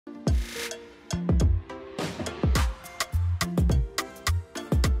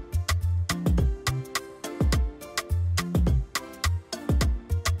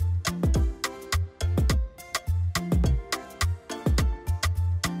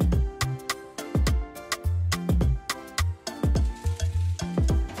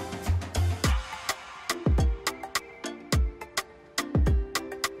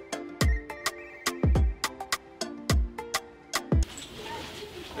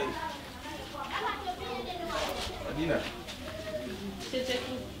Adina.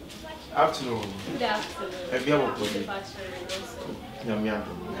 Afternoon. Good afternoon. Have you ever put it?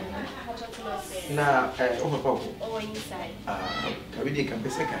 Now, Oh, inside. Kabidi can be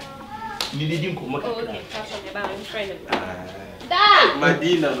second. You didn't come. Oh, okay. Catch on the bar and friend. Da!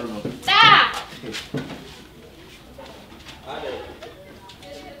 Madina, no. Da!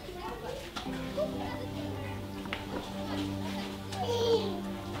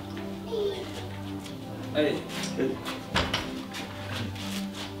 Hey.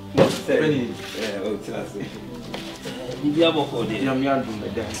 Bibi aboko de. Na me adu me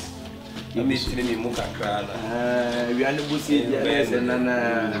da. Na me tire me muka kra na. Wi ane busi dia se na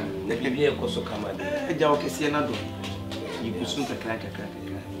na bibi e koso kama de. Eja o kese na do. Yibusun kakra.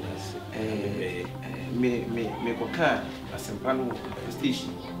 Me koka asempa no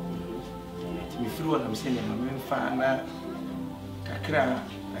station. Me firi wona me se ne me fa na kakra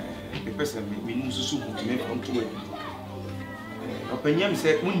the person me mususu hu me konto we. Opanyam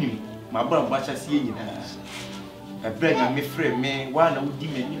se unim mabra bacha sie nyina. Ebrenya me frɛ me wa na wodi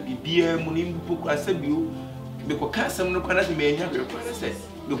me bibia mu ni mbupo kwa sabio me ko ka asɛm no kwa na me anya hwɛ kwa na sɛ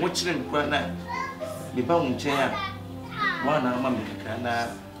me ho kyerɛ me kwa na me ba wo nkyɛn a wa na ama me kakra na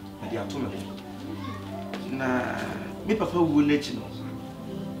de ato me ho na me papa wo n'akyi no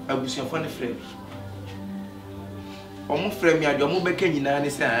abusuafo ne frɛ omo frɛ me ade omo bɛka nyina ne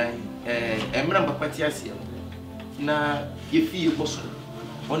sɛ emra papa ti asia na ye fie boso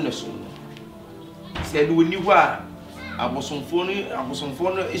onne so sɛ no woni hɔ a abosomfo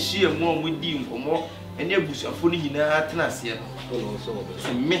no ehia mu a modi nkomo ene abusuafo no nyina tena asia no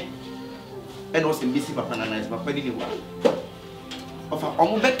sɛ me ene o sɛ mbesi papa na nice papa ni hɔ ofa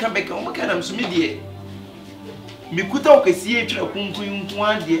omo bɛka omo ka na msumi de mi kuta okesie twere kunkun nko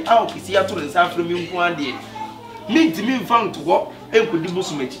ade a okesie atoro nsa afro mi nko ade mi ntimi mfa nto hɔ enkodi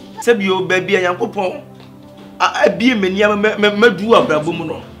bosumachi sɛ bio ba bia yankopɔn abie mania madu abrabo mu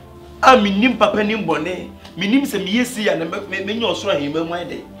no a minim papa nim bone minim se miyesi ya na menye osoro ahemba mu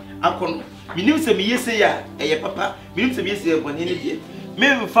ade akono minim se miyesi ya eye papa minim se miyesi ya bone ne die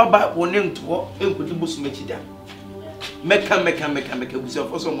me mfa ba bone nto enkodi bosumachi da meka busu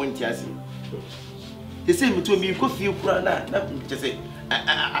afoso mo ntiase they say me to me ko fie kura na say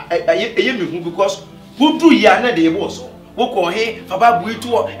eye me hu because who do ya na de ebo so wo ko he fa ba bu itu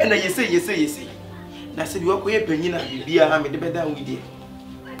e na yese na se bi wo ko ye panyina bibia ha me de beda wo die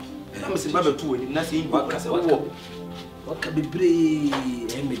na me se ba betu woni na se yin waka se waka bebre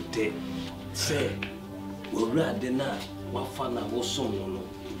emete se owura de na wafa na wo som no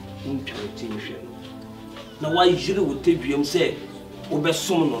ntwa tinhwe na wa yire wo tedwem se wo be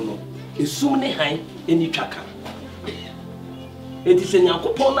som no esum ne han eni twaka enti se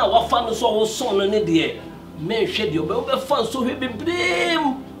nyankopon na wafa no so wo som no ne de me hwe de wo be fa so hwe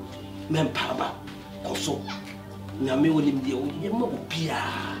bebrem mempaba koso nyame woni de wo ye ma obia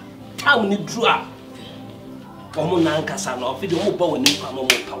tam ni dru a omo na nkasa na ofide mo ba woni kwa mo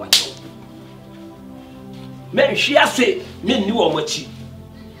pa wa cho me hwe ase me ni wo machi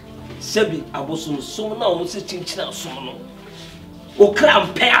sebi abosom som na omo se chinchina som no o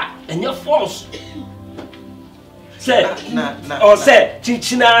krampea enye force se o se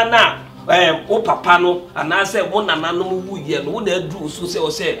chinchina na o papa no anase wo nananom wu ye no wo na adu so se o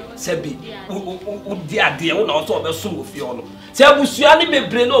se bi wo di ade wo na o so obesom ofie no se abusua ne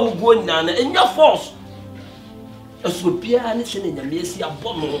bebre na o mguo nyina na enye force eso bia ne se ne nyame esi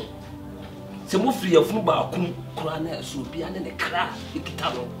abono se mo firi afunu ba akum kura na eso bia ne kra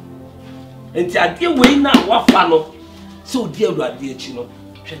ekita no enti ade wei na wafa no so di awurade achi no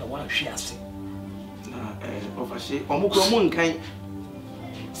hwe na wa hwe ase na ofashe omukro mu nkan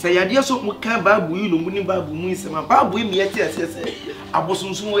se yade so mu kan baabu yi no mu ni baabu mu nsema baabu yi miete asese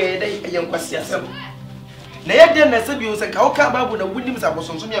abosonsom we yede yenkwase asem na yede na se bi o se ka o ka baabu na wudim se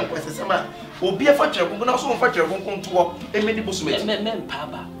abosonsom yenkwase asem a obi afa twere konko na so mfa twere konko nto emedi bosumachi me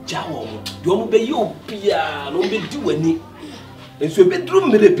mpaba jawo mo de o be yi obia na o be di wani enso be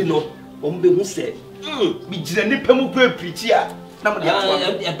drum mere bi no o be hu se bi gira nipa mu kwa preach a na mo de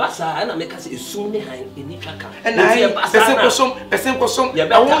ato e basa na me ka se esum ne han eni twaka pesen kosom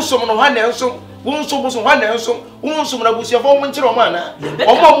awon som no ha na ensom won som bosom ha na ensom won som na busia fo mo nkire o ma na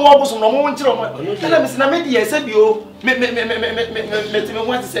o mo bosom no mo nkire o ma na me se na me de ese bi o me te me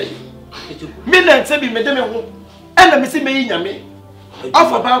ho ate sei me na nse bi me de me ho na me se me yi nyame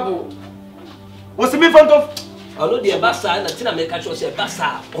afa bible wo se me fanto alo de basa na tina me ka cho se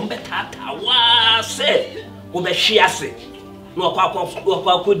basa o be tata wa se o be hwe ase no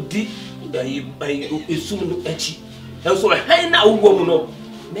akwa di bayi esum no achi enso hen na wo mu no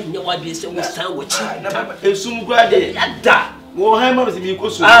na nya wa bi se wo san wo chi esum gua de yada Wo ha ma be ko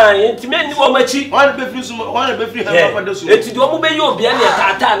so. Ah, ntime ni wo machi. One be free so, one be free ha ma so. Enti do mo be yo bia na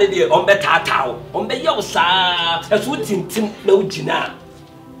tata ne de on be tata o. On be yo sa. Eso tintim na ugina.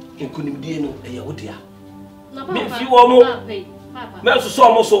 Nkunimdie no e ye wo dia. Me fi wo mo. Me so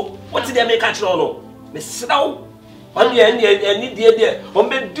so mo so. What did they make catch no? Me sraw. On ye any die on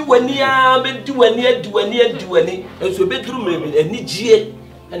be du wani a be du wani eduwani. Enso be duru me ani gie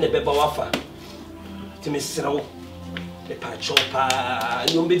na be ba wafa. Ti me sraw. Me pa chopa,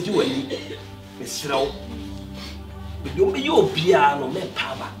 you be do any. Me sraw. Be do me yo bia no me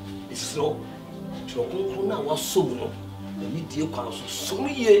pa ba. Me sraw. Chokun na wa so no. Ni die kwa so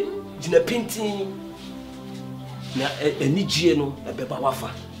ye gina pintin. Na ani gie no e be ba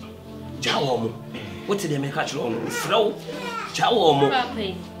wafa. Jawo mo. What did they make catch on? Sraw. Jawo mo.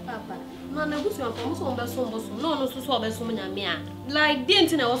 Papa. No, na busu am so on be so. No so be so nya me a. Like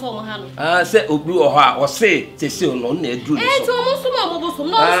didn't na was on ha no. Ah, say obi o ha o say no na eduru so. Eh, to mo so ma mo so.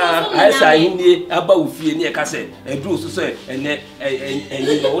 No so I say ni aba ofie ni e ka say eduru so say ene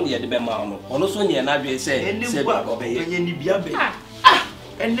no ne de be ma no. Ono so ne na be say say ba be ye ni bia be.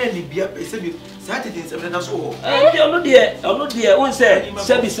 Ene ni bia be say bi sa tete nsem na so ho. Ono de won say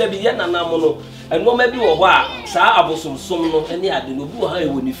sebi ye nanam no. Eno ma bi wo ho a sa abosomsom no ene ade no bi wo ha e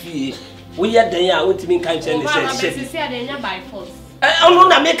wo ni fie. We ye den ya wotimi kan che ne say say anya by force. Ono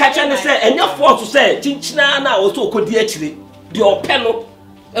na me ka che ne say enya force say chinchina na wo so okodi akire de ope no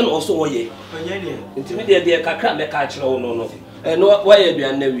ena wo so wo ye Anya ne ntimi de kakra me ka kire wo no eno wo ye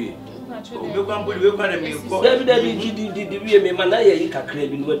duan na wi obe kwa mbodi we kwa na me ko David di wi me mana ye kakra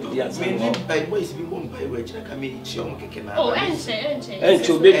bi no wadi ansa me ni bai boys bi bom bai we kira ka me chi o keke na Oh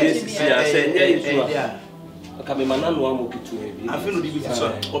enche obe bi sisi ya say nya isu aka me mana no amu kitu e bi afi no di bi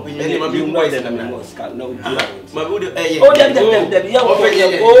so openye ni ma bi boys na na ma bi de oh David ya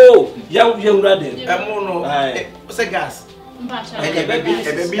oh ya wura de emo no se gas ebe bi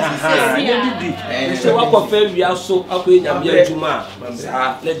se wa ko fe wi aso akọ enyam ya adwuma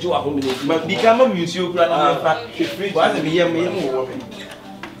sa na ji wa ho me ma bi ka ma mi nsuo kura na fa free wa se bi yem wo me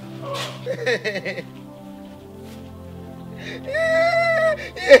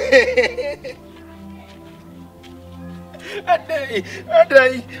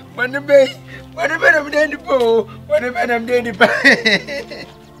Adai, mana be nam deni po, mana be nam deni pa.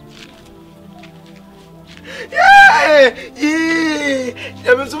 Yeah,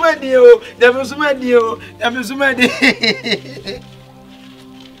 jamu suma dio. Jamu suma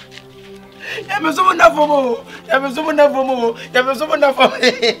na fomo.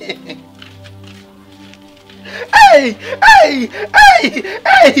 Hey.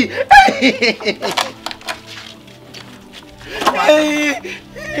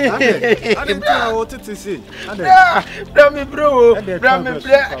 Brami bro.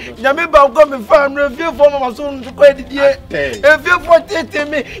 Nyame ba go me fa no fie fo mama so nto kwa didie. E fie fo tete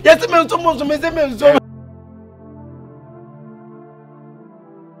me. Yesi me nso mo so me se me nso.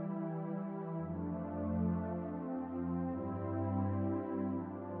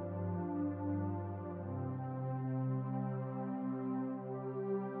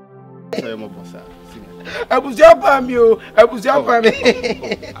 Telemo bossa. Abusia pa mi.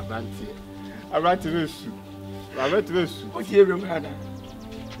 Abranti resu. O ti ere mhana.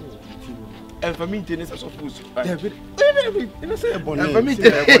 En family tennis so fuso. David, ina say bonnet. En family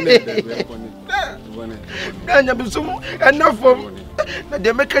Anya bisum enafom. Na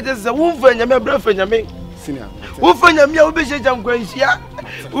de meka je za wo fa nyame bra fa nyame. Senior. Wo fa nyame a wo be hye jankwanhia.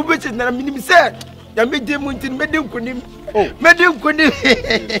 Wo be hye na minim se nyame de mu ntin mede nkonim. Mede nkonim.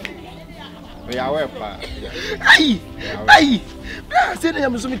 Ya we pa. Ai. Bra se na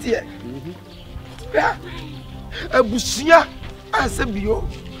nyame so mitie. Bra. Abusia asabio.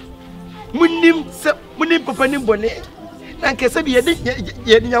 Munim papa nim bone. Na nke se bi ye de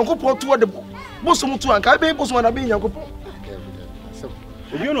Nyankopon to de bosom to anka be bosom na be Nyankopon.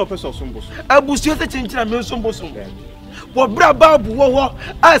 Obi no person so bosom. Abusia se chinchira me so bosom. Wo bra babu wo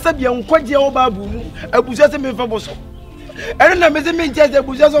asabi enkwagye wo babu mu. Abusia se me fa bosom. Ere na me se me ntia se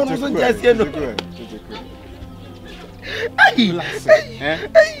abusia so no so ntia se no. Ai.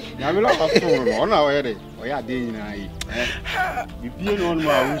 Na me lo fa so no na wo ye de. Oya de nyina yi. Bibie no no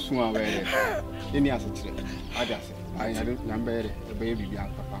ma wusu a we. Ni asechire. Adase. Ai na mbe de be bibie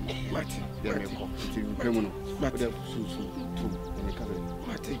papa mati. De me ko. Ti pemu no. Mati su tu. Ni ka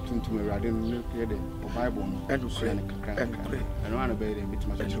mati tuntum awrade no ye de Bible no. Edu so ya kakra. Eno ana be de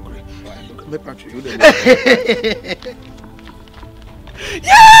mitima so. Me patri.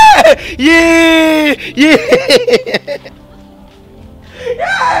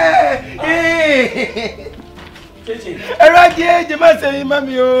 Eradi je ma say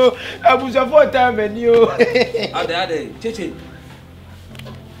mami o abuja for time ni o. Ade cheche.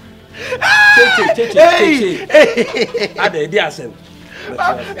 Cheche. Ade di asem.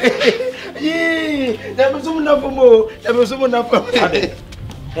 Yee, that was someone up for more. That was someone up for Ade.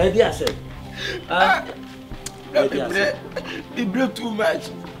 Di asem. They broke too much.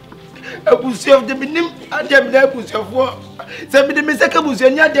 A pussy of the minim, and them there pussy of war. Some of the second was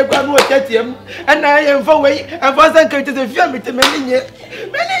your yard, and I am for way, and for some countries of family to Meninio.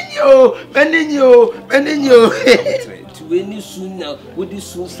 To any sooner, would this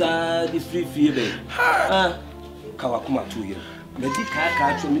soon the free fever? Kawakuma to you.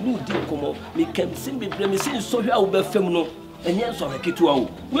 Medica from me, deep como, me can simply blame me since so how be feminine, and yes, or a kid to our.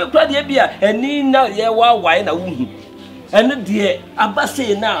 We'll cry the beer, and need now, yeah, wine a woman. And dear,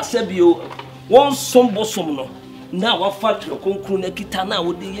 Abase now, Sebio, one sombo somno. Now, I fought your concrete kitana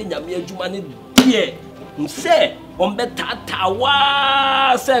with the Yamia Jumani, dear. Say, on betata,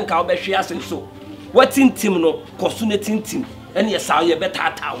 wa, sank our beshias and so. What in Timno, Cosunetin Tim, and yes, I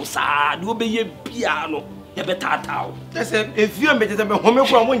better house, you be a piano, a better town. That's if you are better than home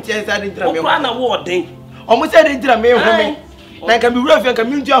from 1 chance, I didn't run a war day. Almost I didn't run home. I can be rough and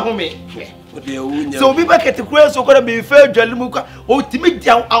community home. So we back at the grass so gonna be fair, Jalimuka, or to me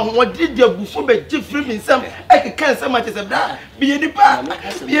down and what did you before me different in some I can't so much as a blah. Be any bar,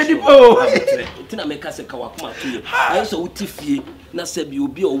 be any bow. Tina make us a kawakuma to you. I saw Tiffy, Nasebi will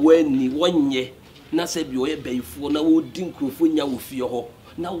be away 1 year. Nasebi will be for now, didn't go for you with your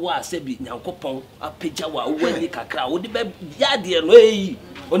now was Sebi Yankopon, a Pejawa, when you cacra, would be Yadia way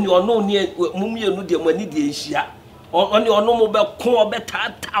on your no near Mummy and Nudia Manidia. On your normal core better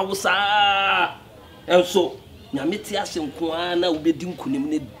house, and so Yamitias and Kuana will be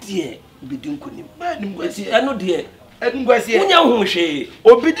dinkunim, dear, be dinkunim. I know, dear, and was here, young she,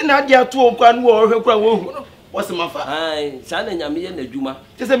 or bitten at your 2 1 war, her crow. What's the matter? I, San and Yami and the Juma.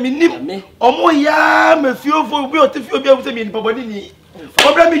 Just a minute, or more yam, a few for will to feel able to mean Pobodini.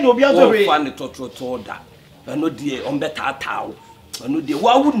 Probably no be able to find the total that. I know, dear, on better town. I know, dear,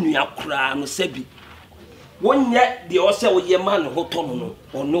 why wouldn't you have crowned Sebi? 1 year, the also ye man who tono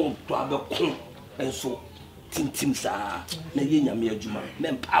or no to have a con and so Tim sa na yenya me adwuma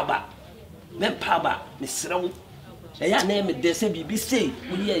men paba Miss Row. A ya name de se bibi say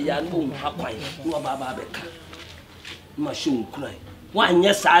we ye ya no hakwan no baba beka ma show cry 1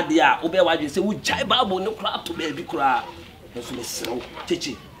 year sa de a obe wa say we jai babo no kra to baby kra so Miss Row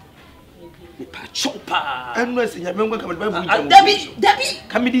cheche me pa chopa and no say ya me ngwa kam ba bu Debbie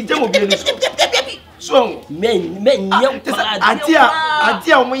kamidi jam obi no so men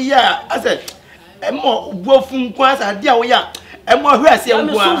adia omo ya ase emo bofun kwa asa adia wo ya emo hwe ase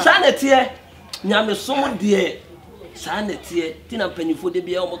ngwa nyame so na tie nyame so de sa na tie tina panifo de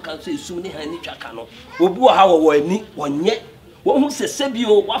bia omo kan so esum ni han ni twaka no obi wo ha wo ani wonye wo hu sese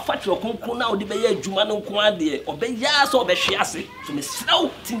bio wa fa tro konkon na odi be ya adwuma no nko ade obeya so obehwe ase so me sraw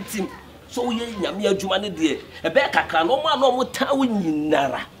tintim so ye nyame adwuma ne de e be kakra no ma no mo ta wo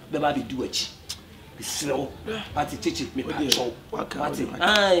nyinara be ba be du achi slow ati chichi me pacho ati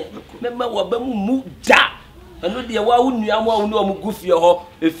ai memma wo ba mu da anu de wa wunu amu wunu omu gufie ho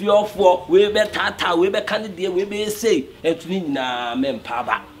efie ofo we be tata we be kan de we be sei entuni nyina mempa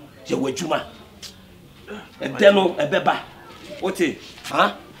ba je wadwuma ede no ebeba oti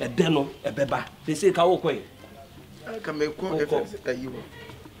ha ede no ebeba they say ka wo kwen ka me ko ayi wo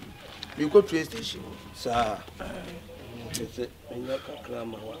me ko train station sa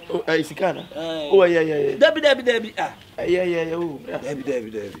oh, Isikana. Oh, yeah. Debbie. Ah, yeah. Oh,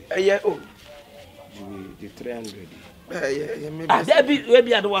 Debbie. Yeah, oh. The 300. Yeah.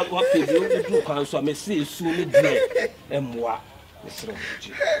 Debbie, I don't want to pay you to so I see soon. And moi, Mr.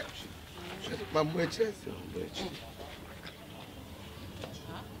 My much.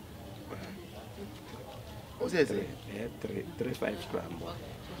 What's that? 3.5 gram.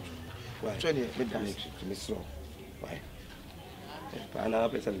 Why? 20 Miss Row. Why? Ana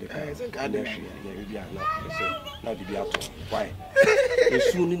pesa le ka na hwe ya bi ana pesa na di bi ato why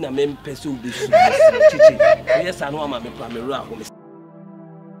esu ni na mem pesa obi su chichi yes anu ama me pa me ru aho me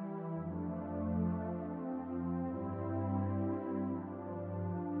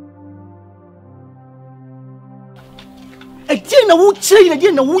na wo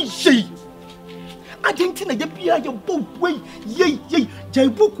chei na wo yei Argentina ya bia ya bo wey yei jai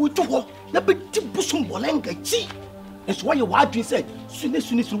buku to ho na be ti busum bolenga chi it's why you what you said sune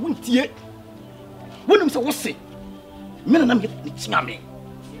wontie wonum se wo se me na me tia me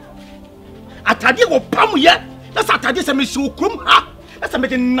atade wo pam ye na sa atade se me si okrum ha na sa me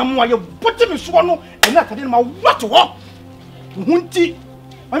de nam wa ye bote me so no e na atade ma what ho wonti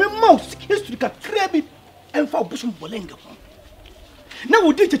ame mouse history ka krebi emfa obosom bolenga ho na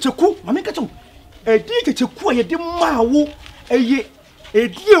wodi Kyekyeku mame ka cho edi Kyekyeku ayede maawo eye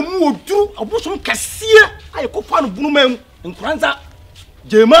edi emu oduru obosom kase aye kofa no bunumam nkranza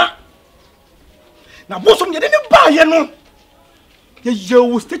jema na bosom yede ne baaye no ye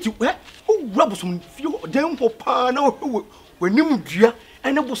yewo state owura bosom fio den ho pa na wanim dua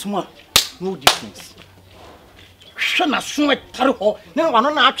ene bosom a no difference hwe na so etare ho na wano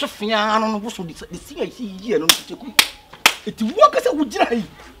na atwe fia no bosom de si ayi no Kyekyeku eti waka sa wujira yi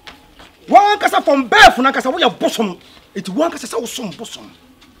waka sa from birth na kasa wo ya bosom eti waka sa wo som bosom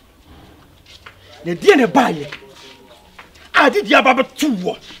ne die ne baaye adi dia baba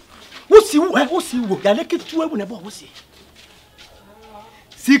tuwo wosi wo ya leke tuwo bu ne bo wosi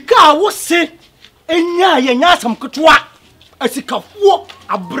sika wosi enya ye nya asam ketwa asikafuo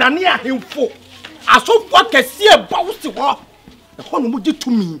abrane ahemfo asofo kese ba wosi ho e ho no mo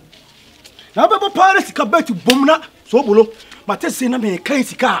gitumi na baba pare sika beti bomna so bolo matese na me kan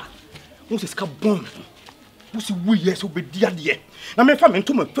sika wo sika bom wosi wuye so be dia de na me fa me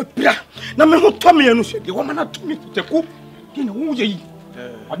ntoma fapira na me ho to me no so de wo mana to me Kyekyeku kina wo ye yi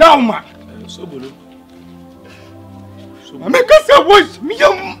adama so bolo so me ka se wo mi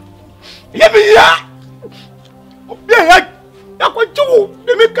yam ye mi ya obi ya ko ju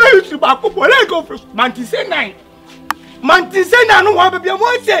de me ka yi ba ko bole go mantise 9 no wa be bia mo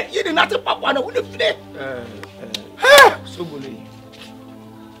se yi de na te papa na wo de fide so bolo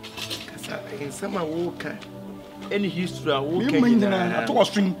kasa ensama wo ka any history wo ka na to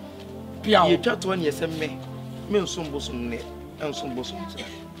string pia ye twa to ne yesemme me nso bosom ne enso bosom tira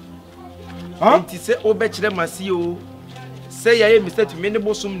nti se obekire masi o se ya ye mistake me ne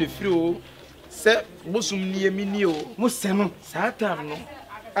bosom ne firi o se bosom ne yemi ni o mo se no saa tam no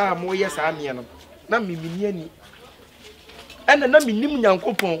a mo ye saa me no na mimini ani ena na minim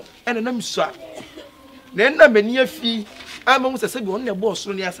Nyankopon ena na misua na ena mani afi ama mo se bi on ne bo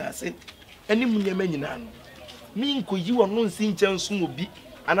soro ne asase eni munyama nyina no mi nkoyi wono nsi nkyɛn so obi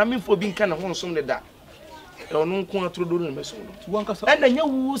ana mefo bi nka na ho nsom ne da ono nko atrodo no meso no wankasa ena nya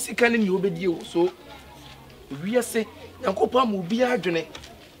wu sika ne obedie wo so wiase Nyankopon ma obi adwene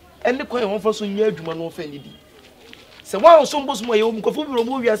ene kwan ho fa so nya adwuma no fa nidi se wa nsom bosom ye wo nkofo bi ro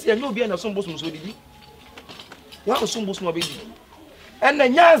wiase nya obi na nsom bosom so didi wa nsom bosom obedi ena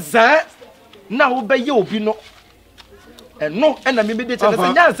nya za na wo be ye obi no no ena me be de tele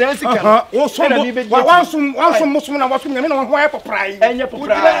nya za sika wo so wansom musom na wasom nyame na ho aye poprai enye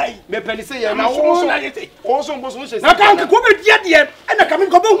poprai me penise ye na wo so bosom se na kan ko be dia de ena ka me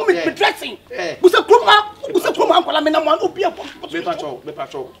ko be hu me dressing busa kroma ankola me na mo obi e me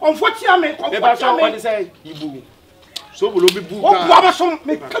pacho onfotia me what say ibu so bolo bi bu ka o ba so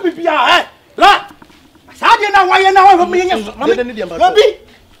me ka bibia la saade na waye na ho me nya obi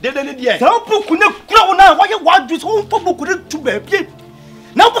dede ne die so buku ne kura wona waye wadu so buku ne tu ba bie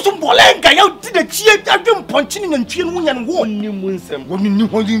na bosom bolenga ya ti de chie adwem ponchi ne ntwie no nya no wo ni munsem woni ni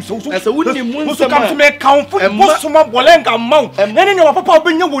hodin so asa woni munsem so kam so me kanfo bosom bolenga maw ene ne wa papa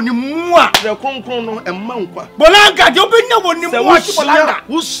obenya woni mu a tire konkron no emma nkwa bolenga de obenya woni mu a ti bolenga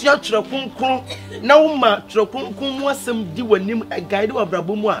wusia tire konkron na wo ma tire konkron mu asem di woni guide wa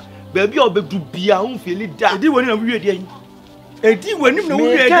brabo mu a ba bia obedu bia ho feli da di woni na wiye de yin edi woni na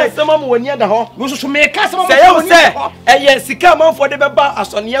wiye de sama mo woni ada ho wo so me ka sama mo woni eye sika manfo de beba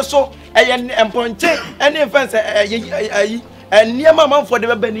asone so eye emponche ene fence ayi niema manfo de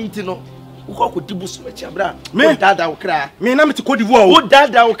beba ni nti no wo ko di busu achi abra me dada wo kra me na me te Cote d'Ivoire wo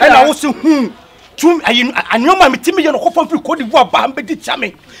dada wo kra na wo se tum ayi anyoma me ti me ye no ko fam fi Cote d'Ivoire ba am be di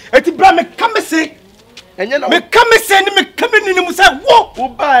chame eti bra me ka me se enye na me ka me se ni me ka me ni mu sa wo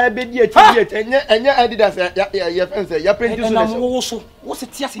ba e be di achi enye Adidas ya fence ya print so wo se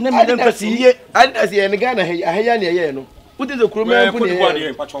tia se na me dem kwasi Adidas ye ne Ghana ya ne ye no What is the Chrome? Cote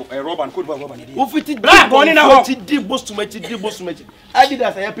d'Ivoire, Robin, Cote d'Ivoire. If it is black, one in a hot deep boss to match. I did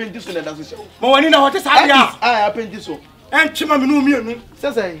as I happened this one and that's so. One in a hot I happened this one. And Chima me,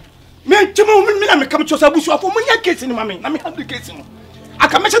 says I. Me, Chima, me come to Sabushua for my case in mammy. Let me have the case in. I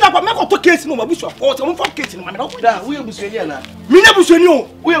can mention that my auto case in my bush of force and 4 cases in my mouth. We will be saying, me never say no.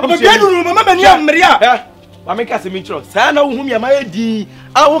 We are going to remember Maria. I make us a mitro. Sana, whom you might be.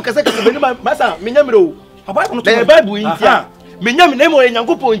 I will cassette my master, Minamro. The Bible in here. Minyam name or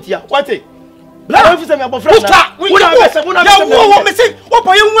Nyankopon in here. What it? Black officer me abofra. What me say? What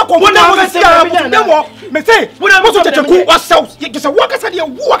boy you work on? Me say, what to Kyekyeku was you just work as you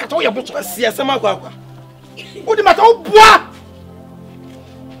work at all your books. See asema kwa. What the matter boy?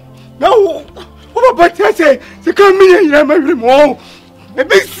 No. What about say? C'est comme il y a même moi. Mais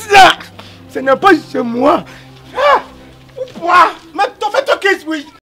ça, ce n'est pas chez moi. Ah! Boy, mais tu fais ton case oui.